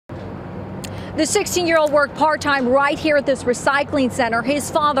The 16-year-old worked part-time right here at this recycling center.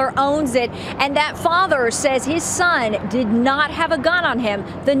 His father owns it, and that father says his son did not have a gun on him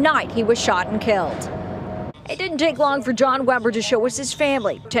the night he was shot and killed. It didn't take long for John Weber to show us his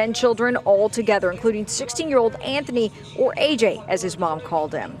family, 10 children all together, including 16-year-old Anthony, or AJ, as his mom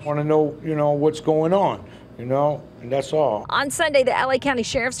called him. Want to know, what's going on, and that's all. On Sunday, the LA County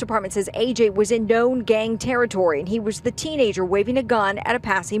Sheriff's Department says AJ was in known gang territory, and he was the teenager waving a gun at a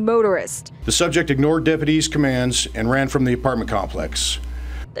passing motorist. The subject ignored deputies' commands and ran from the apartment complex.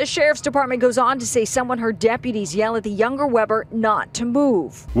 The Sheriff's Department goes on to say someone heard deputies yell at the younger Weber not to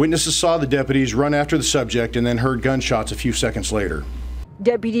move. Witnesses saw the deputies run after the subject and then heard gunshots a few seconds later.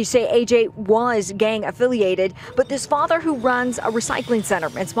 Deputies say AJ was gang affiliated, but this father who runs a recycling center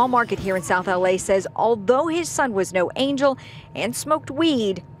and small market here in South LA says although his son was no angel and smoked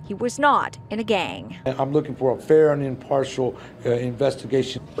weed, he was not in a gang. I'm looking for a fair and impartial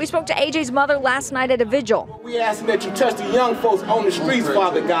investigation. We spoke to AJ's mother last night at a vigil. We asking that you touch the young folks on the streets,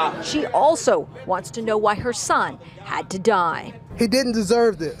 Father God. She also wants to know why her son had to die. He didn't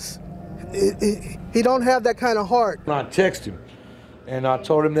deserve this. He don't have that kind of heart. I texted him, and I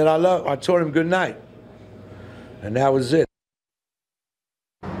told him that I told him good night, and that was it.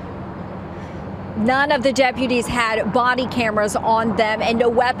 None of the deputies had body cameras on them and no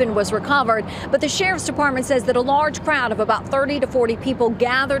weapon was recovered. But the Sheriff's Department says that a large crowd of about 30 to 40 people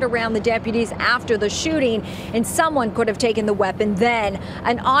gathered around the deputies after the shooting, and someone could have taken the weapon then.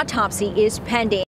 An autopsy is pending.